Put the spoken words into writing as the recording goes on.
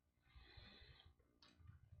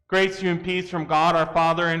Grace to you and peace from God our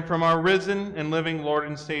Father and from our risen and living Lord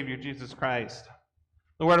and Savior, Jesus Christ.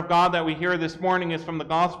 The word of God that we hear this morning is from the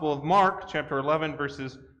Gospel of Mark, chapter 11,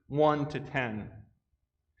 verses 1 to 10.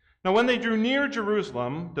 Now when they drew near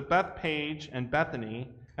Jerusalem, to Bethphage and Bethany,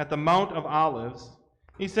 at the Mount of Olives,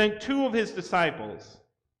 he sent two of his disciples,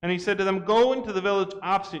 and he said to them, "Go into the village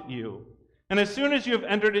opposite you, and as soon as you have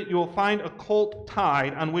entered it, you will find a colt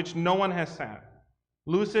tied on which no one has sat.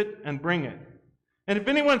 Loose it and bring it. And if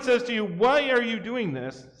anyone says to you, 'Why are you doing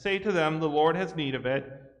this?' say to them, 'The Lord has need of it,'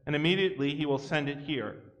 and immediately he will send it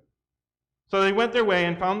here." So they went their way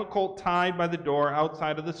and found the colt tied by the door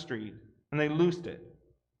outside of the street, and they loosed it.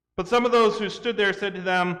 But some of those who stood there said to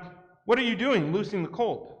them, "What are you doing, loosing the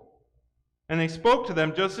colt?" And they spoke to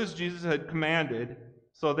them just as Jesus had commanded,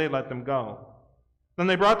 so they let them go. Then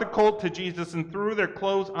they brought the colt to Jesus and threw their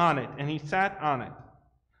clothes on it, and he sat on it.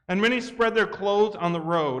 And many spread their clothes on the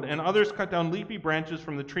road, and others cut down leafy branches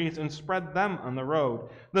from the trees and spread them on the road.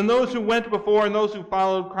 Then those who went before and those who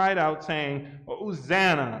followed cried out, saying,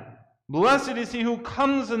 "Hosanna! Blessed is he who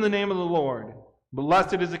comes in the name of the Lord.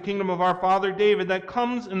 Blessed is the kingdom of our father David that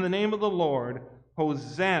comes in the name of the Lord.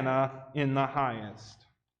 Hosanna in the highest."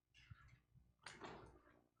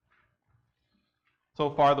 So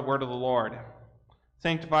far the word of the Lord.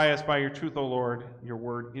 Sanctify us by your truth, O Lord. Your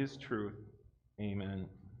word is truth. Amen.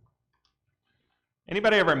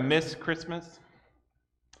 Anybody ever miss Christmas?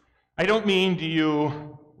 I don't mean do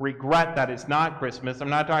you regret that it's not Christmas. I'm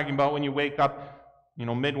not talking about when you wake up,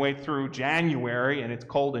 midway through January and it's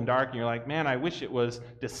cold and dark and you're like, man, I wish it was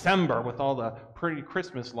December with all the pretty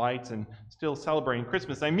Christmas lights and still celebrating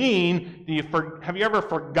Christmas. I mean, have you ever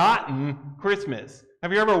forgotten Christmas?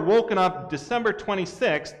 Have you ever woken up December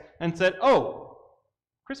 26th and said, "Oh,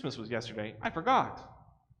 Christmas was yesterday. I forgot.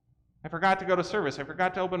 I forgot to go to service. I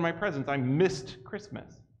forgot to open my presents. I missed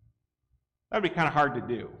Christmas." That would be kind of hard to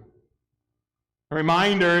do.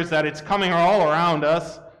 Reminders that it's coming are all around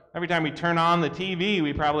us. Every time we turn on the TV,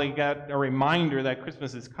 we probably get a reminder that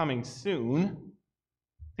Christmas is coming soon.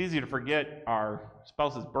 It's easy to forget our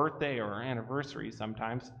spouse's birthday or our anniversary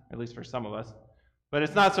sometimes, at least for some of us. But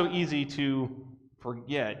it's not so easy to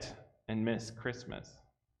forget and miss Christmas.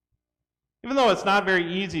 Even though it's not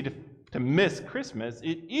very easy to miss Christmas,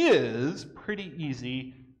 it is pretty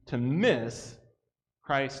easy to miss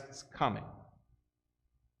Christ's coming.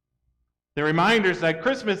 The reminders that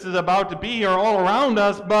Christmas is about to be are all around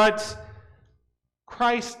us, but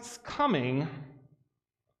Christ's coming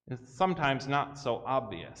is sometimes not so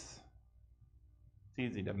obvious. It's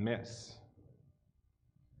easy to miss.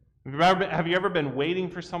 Have you ever been waiting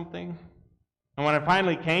for something? And when it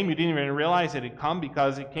finally came, you didn't even realize it had come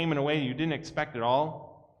because it came in a way you didn't expect at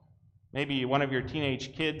all? Maybe one of your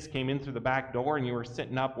teenage kids came in through the back door and you were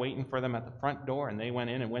sitting up waiting for them at the front door, and they went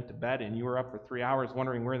in and went to bed, and you were up for 3 hours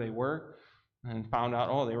wondering where they were and found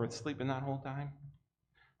out, they were sleeping that whole time.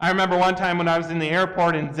 I remember one time when I was in the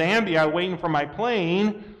airport in Zambia waiting for my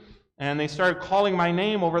plane, and they started calling my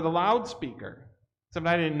name over the loudspeaker. Except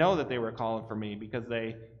I didn't know that they were calling for me because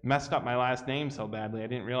they messed up my last name so badly. I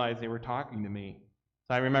didn't realize they were talking to me.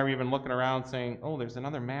 So I remember even looking around saying, "There's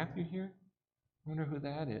another Matthew here? I wonder who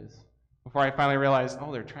that is." Before I finally realized,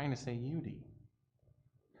 they're trying to say Udi.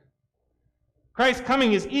 Christ's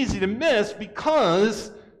coming is easy to miss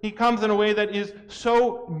because he comes in a way that is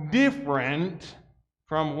so different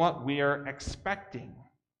from what we are expecting,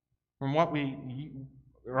 from what we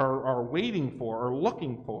are waiting for or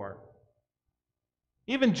looking for.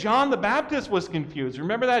 Even John the Baptist was confused.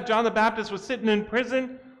 Remember that? John the Baptist was sitting in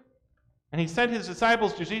prison, and he sent his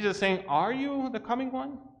disciples to Jesus saying, "Are you the coming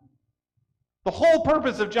one?" The whole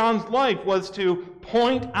purpose of John's life was to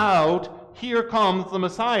point out, here comes the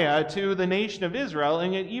Messiah to the nation of Israel,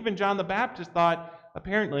 and yet even John the Baptist thought,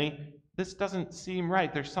 apparently, this doesn't seem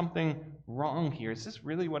right. There's something wrong here. Is this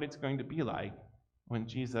really what it's going to be like when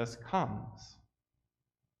Jesus comes?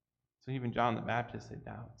 So even John the Baptist had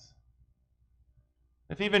doubts.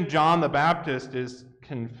 If even John the Baptist is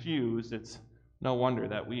confused, it's no wonder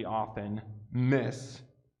that we often miss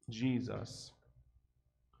Jesus.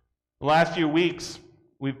 The last few weeks,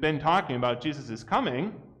 we've been talking about Jesus'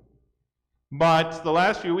 coming, but the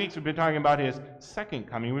last few weeks we've been talking about his second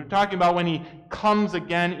coming. We've been talking about when he comes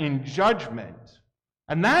again in judgment.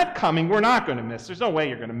 And that coming, we're not going to miss. There's no way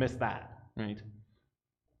you're going to miss that, right?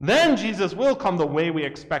 Then Jesus will come the way we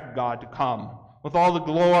expect God to come, with all the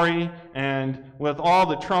glory and with all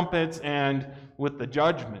the trumpets and with the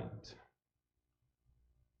judgment.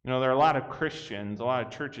 There are a lot of Christians, a lot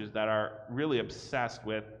of churches that are really obsessed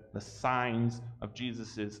with the signs of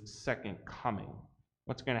Jesus' second coming.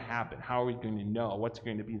 What's going to happen? How are we going to know? What's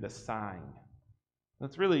going to be the sign?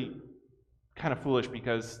 That's really kind of foolish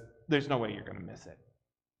because there's no way you're going to miss it.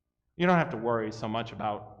 You don't have to worry so much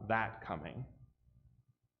about that coming.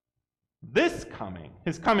 This coming,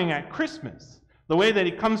 his coming at Christmas, the way that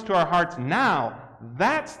he comes to our hearts now,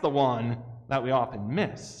 that's the one that we often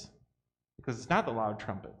miss. Because it's not the loud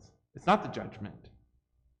trumpets. It's not the judgment.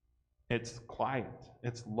 It's quiet.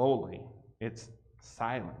 It's lowly. It's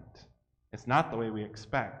silent. It's not the way we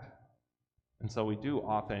expect. And so we do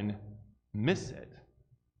often miss it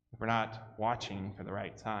if we're not watching for the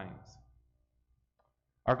right signs.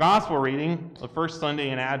 Our gospel reading, the first Sunday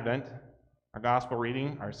in Advent, our gospel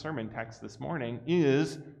reading, our sermon text this morning,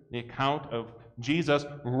 is the account of Jesus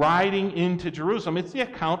riding into Jerusalem. It's the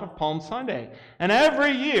account of Palm Sunday. And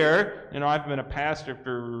every year, I've been a pastor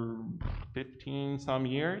for 15 some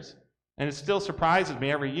years, and it still surprises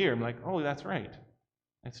me every year. I'm like, oh, that's right.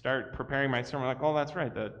 I start preparing my sermon, like, oh, that's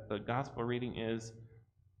right. The gospel reading is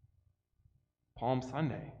Palm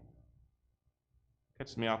Sunday.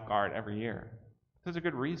 Catches me off guard every year. There's a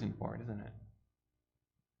good reason for it, isn't it?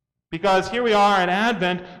 Because here we are at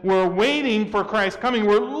Advent, we're waiting for Christ's coming,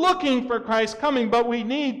 we're looking for Christ's coming, but we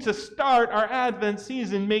need to start our Advent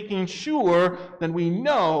season making sure that we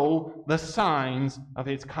know the signs of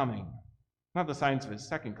his coming. Not the signs of his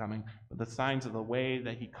second coming, but the signs of the way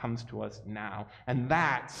that he comes to us now. And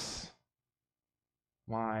that's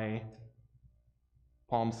why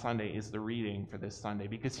Palm Sunday is the reading for this Sunday,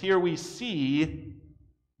 because here we see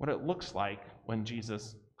what it looks like when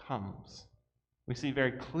Jesus comes. We see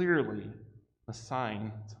very clearly the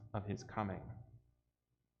signs of his coming.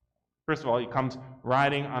 First of all, he comes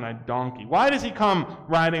riding on a donkey. Why does he come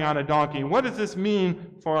riding on a donkey? What does this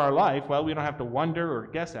mean for our life? Well, we don't have to wonder or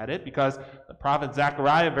guess at it, because the prophet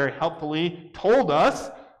Zechariah very helpfully told us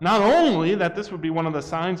not only that this would be one of the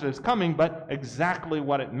signs of his coming, but exactly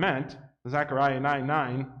what it meant. Zechariah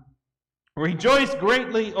 9:9. Rejoice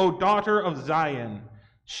greatly, O daughter of Zion.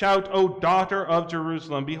 Shout, O daughter of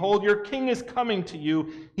Jerusalem. Behold, your king is coming to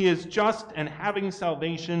you. He is just and having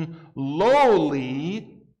salvation,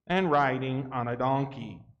 lowly and riding on a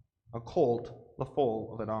donkey, a colt, the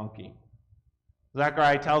foal of a donkey.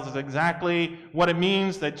 Zechariah tells us exactly what it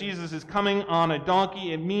means that Jesus is coming on a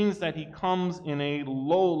donkey. It means that he comes in a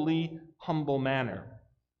lowly, humble manner.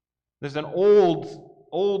 There's an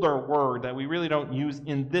older word that we really don't use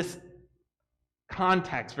in this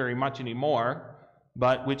context very much anymore,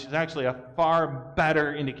 but which is actually a far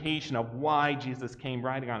better indication of why Jesus came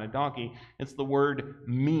riding on a donkey. It's the word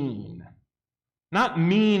mean. Not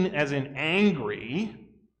mean as in angry,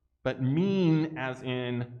 but mean as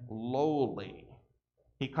in lowly.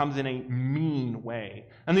 He comes in a mean way.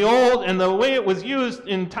 And the way it was used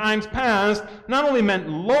in times past not only meant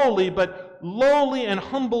lowly, but lowly and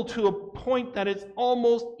humble to a point that it's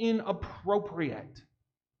almost inappropriate.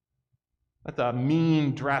 That's a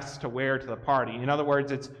mean dress to wear to the party. In other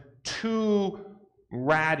words, it's too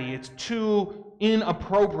ratty, it's too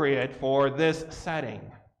inappropriate for this setting.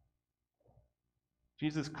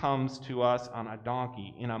 Jesus comes to us on a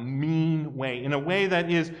donkey in a mean way, in a way that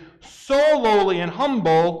is so lowly and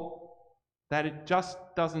humble that it just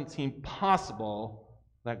doesn't seem possible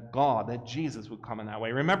that Jesus would come in that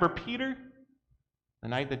way. Remember Peter? The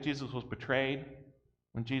night that Jesus was betrayed?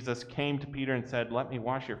 When Jesus came to Peter and said, "Let me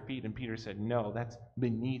wash your feet," and Peter said, "No, that's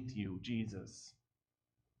beneath you, Jesus."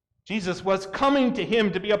 Jesus was coming to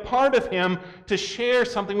him to be a part of him, to share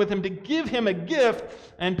something with him, to give him a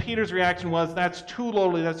gift, and Peter's reaction was, that's too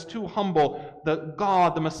lowly, that's too humble.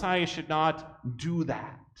 The Messiah, should not do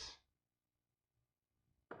that.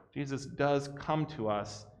 Jesus does come to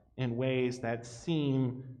us in ways that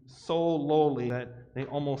seem so lowly that they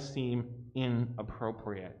almost seem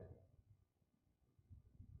inappropriate.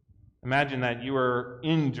 Imagine that you were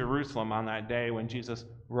in Jerusalem on that day when Jesus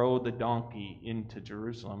rode the donkey into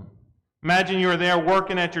Jerusalem. Imagine you were there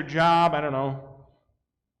working at your job, I don't know,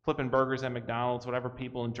 flipping burgers at McDonald's, whatever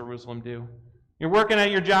people in Jerusalem do. You're working at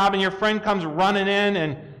your job and your friend comes running in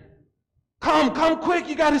and, come quick,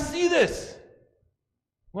 you got to see this.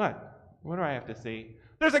 What? What do I have to see?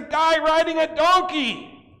 There's a guy riding a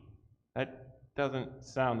donkey. That doesn't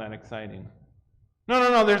sound that exciting.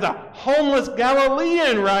 No, there's a homeless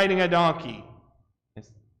Galilean riding a donkey. I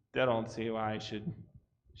still don't see why I should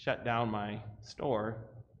shut down my store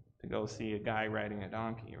to go see a guy riding a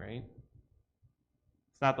donkey, right?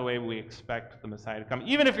 It's not the way we expect the Messiah to come.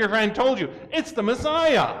 Even if your friend told you, it's the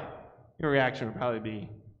Messiah, your reaction would probably be,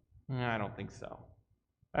 I don't think so.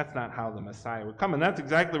 That's not how the Messiah would come. And that's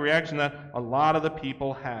exactly the reaction that a lot of the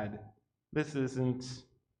people had. This isn't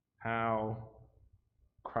how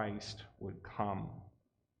Christ would come.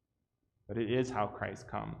 But it is how Christ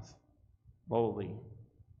comes. Lowly,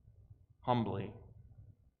 humbly,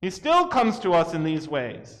 He still comes to us in these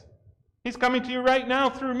ways. He's coming to you right now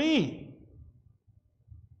through me.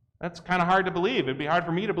 That's kind of hard to believe. It'd be hard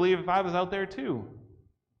for me to believe if I was out there too.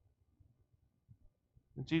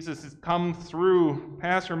 Jesus has come through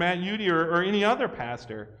Pastor Matt Udy or any other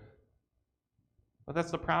pastor. But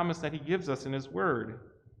that's the promise that he gives us in his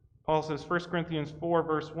word. Paul says, 1 Corinthians 4,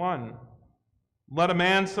 verse 1, "Let a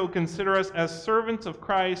man so consider us as servants of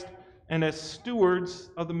Christ and as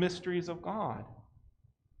stewards of the mysteries of God."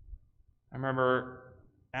 I remember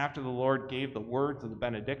after the Lord gave the words of the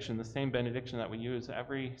benediction, the same benediction that we use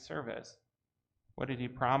every service, what did he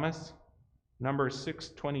promise? Numbers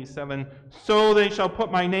 6:27, "So they shall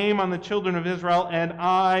put my name on the children of Israel, and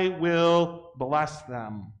I will bless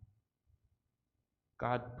them."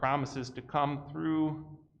 God promises to come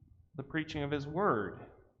through the preaching of his word.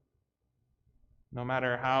 No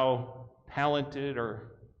matter how talented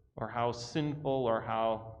or how sinful or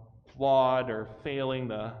how flawed or failing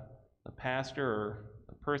the pastor or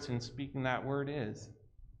the person speaking that word is,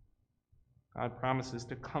 God promises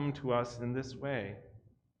to come to us in this way.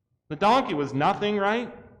 The donkey was nothing,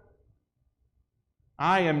 right?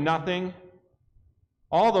 I am nothing.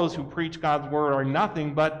 All those who preach God's word are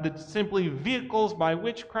nothing, but simply vehicles by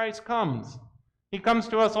which Christ comes. He comes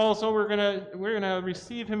to us also. We're gonna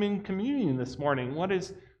receive him in communion this morning. What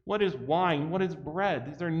is wine? What is bread?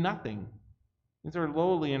 These are nothing. These are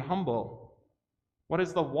lowly and humble. What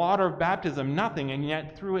is the water of baptism? Nothing, and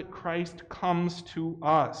yet through it Christ comes to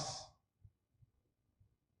us.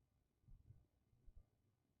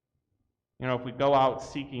 You know, if we go out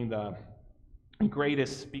seeking the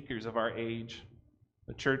greatest speakers of our age,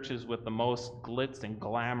 the churches with the most glitz and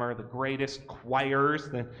glamour, the greatest choirs,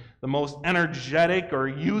 the most energetic or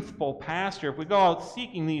youthful pastor, if we go out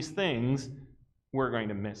seeking these things, we're going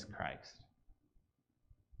to miss Christ.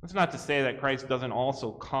 That's not to say that Christ doesn't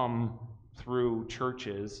also come through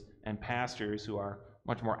churches and pastors who are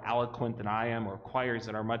much more eloquent than I am, or choirs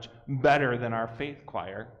that are much better than our faith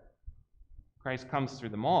choir. Christ comes through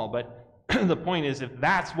them all, but the point is, if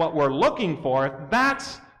that's what we're looking for, if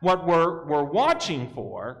that's what we're watching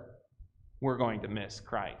for, we're going to miss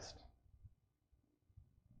Christ.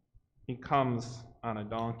 He comes on a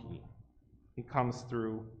donkey. He comes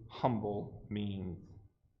through humble means.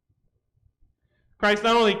 Christ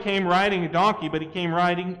not only came riding a donkey, but he came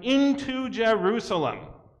riding into Jerusalem.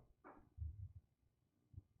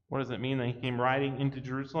 What does it mean that he came riding into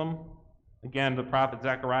Jerusalem? Again, the prophet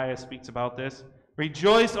Zechariah speaks about this.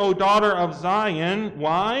 "Rejoice, O daughter of Zion."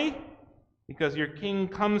 Why? Because your king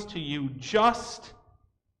comes to you just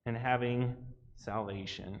and having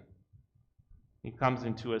salvation. He comes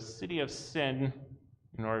into a city of sin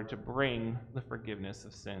in order to bring the forgiveness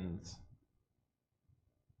of sins.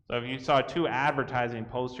 So if you saw two advertising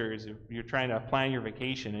posters, if you're trying to plan your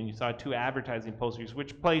vacation and you saw two advertising posters,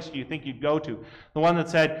 which place do you think you'd go to? The one that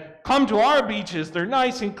said, "Come to our beaches, they're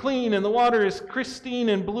nice and clean and the water is pristine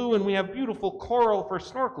and blue and we have beautiful coral for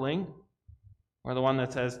snorkeling." Or the one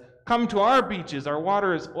that says, "Come to our beaches, our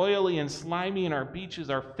water is oily and slimy and our beaches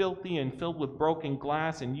are filthy and filled with broken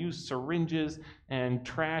glass and used syringes and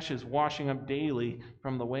trash is washing up daily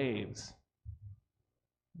from the waves."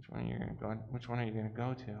 Which one are you going to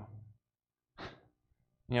go to?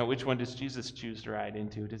 You know, which one does Jesus choose to ride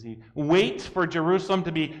into? Does he wait for Jerusalem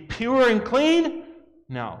to be pure and clean?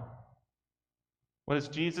 No. What does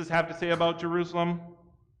Jesus have to say about Jerusalem?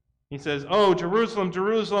 He says, "Oh, Jerusalem,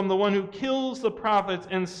 Jerusalem, the one who kills the prophets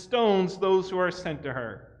and stones those who are sent to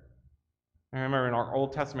her." I remember in our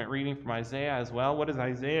Old Testament reading from Isaiah as well, what does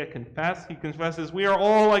Isaiah confess? He confesses, "We are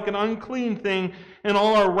all like an unclean thing, and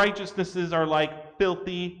all our righteousnesses are like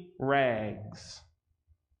filthy rags."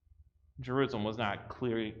 Jerusalem was not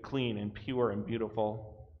clean and pure and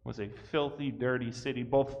beautiful. It was a filthy, dirty city,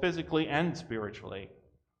 both physically and spiritually.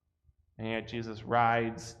 And yet Jesus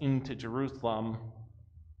rides into Jerusalem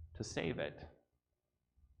to save it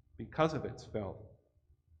because of its filth.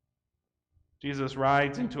 Jesus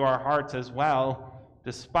rides into our hearts as well,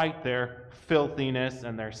 despite their filthiness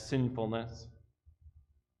and their sinfulness.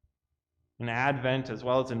 In Advent, as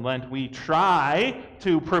well as in Lent, we try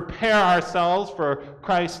to prepare ourselves for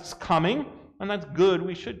Christ's coming, and that's good.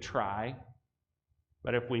 We should try.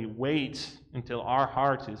 But if we wait until our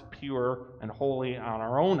heart is pure and holy on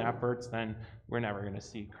our own efforts, then we're never going to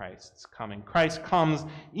see Christ's coming. Christ comes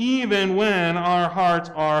even when our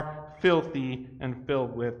hearts are filthy and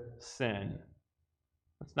filled with sin.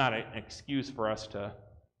 It's not an excuse for us to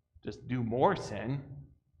just do more sin,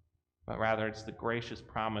 but rather it's the gracious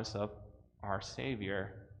promise of our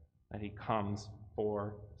Savior that he comes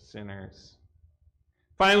for sinners.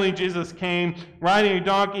 Finally, Jesus came riding a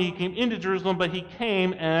donkey. He came into Jerusalem, but he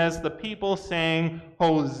came as the people saying,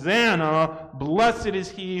 Hosanna, blessed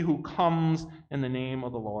is he who comes in the name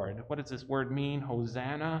of the Lord. What does this word mean,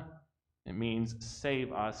 Hosanna? It means,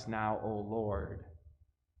 save us now, O Lord.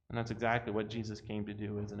 And that's exactly what Jesus came to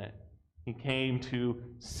do, isn't it? He came to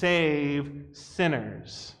save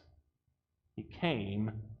sinners. He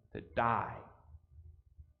came to die.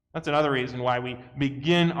 That's another reason why we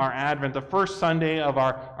begin our Advent. The first Sunday of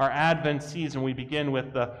our Advent season, we begin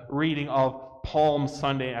with the reading of Palm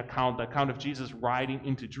Sunday account, the account of Jesus riding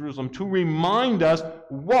into Jerusalem, to remind us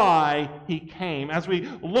why he came. As we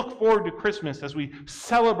look forward to Christmas, as we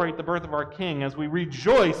celebrate the birth of our King, as we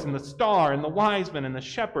rejoice in the star and the wise men and the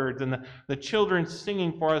shepherds and the children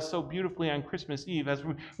singing for us so beautifully on Christmas Eve, as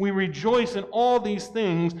we rejoice in all these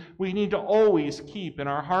things, we need to always keep in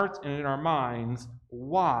our hearts and in our minds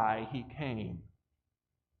why he came.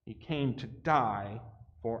 He came to die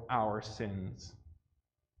for our sins.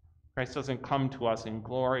 Christ doesn't come to us in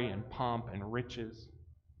glory and pomp and riches.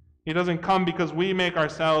 He doesn't come because we make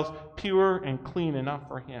ourselves pure and clean enough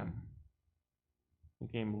for him. He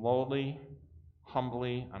came lowly,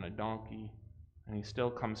 humbly on a donkey, and he still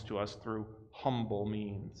comes to us through humble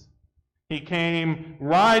means. He came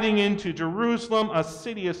riding into Jerusalem, a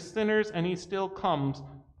city of sinners, and he still comes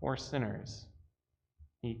for sinners.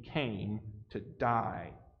 He came to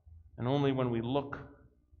die. And only when we look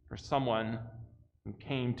for someone who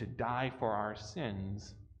came to die for our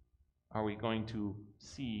sins are we going to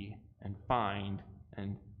see and find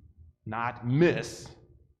and not miss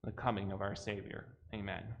the coming of our Savior.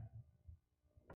 Amen.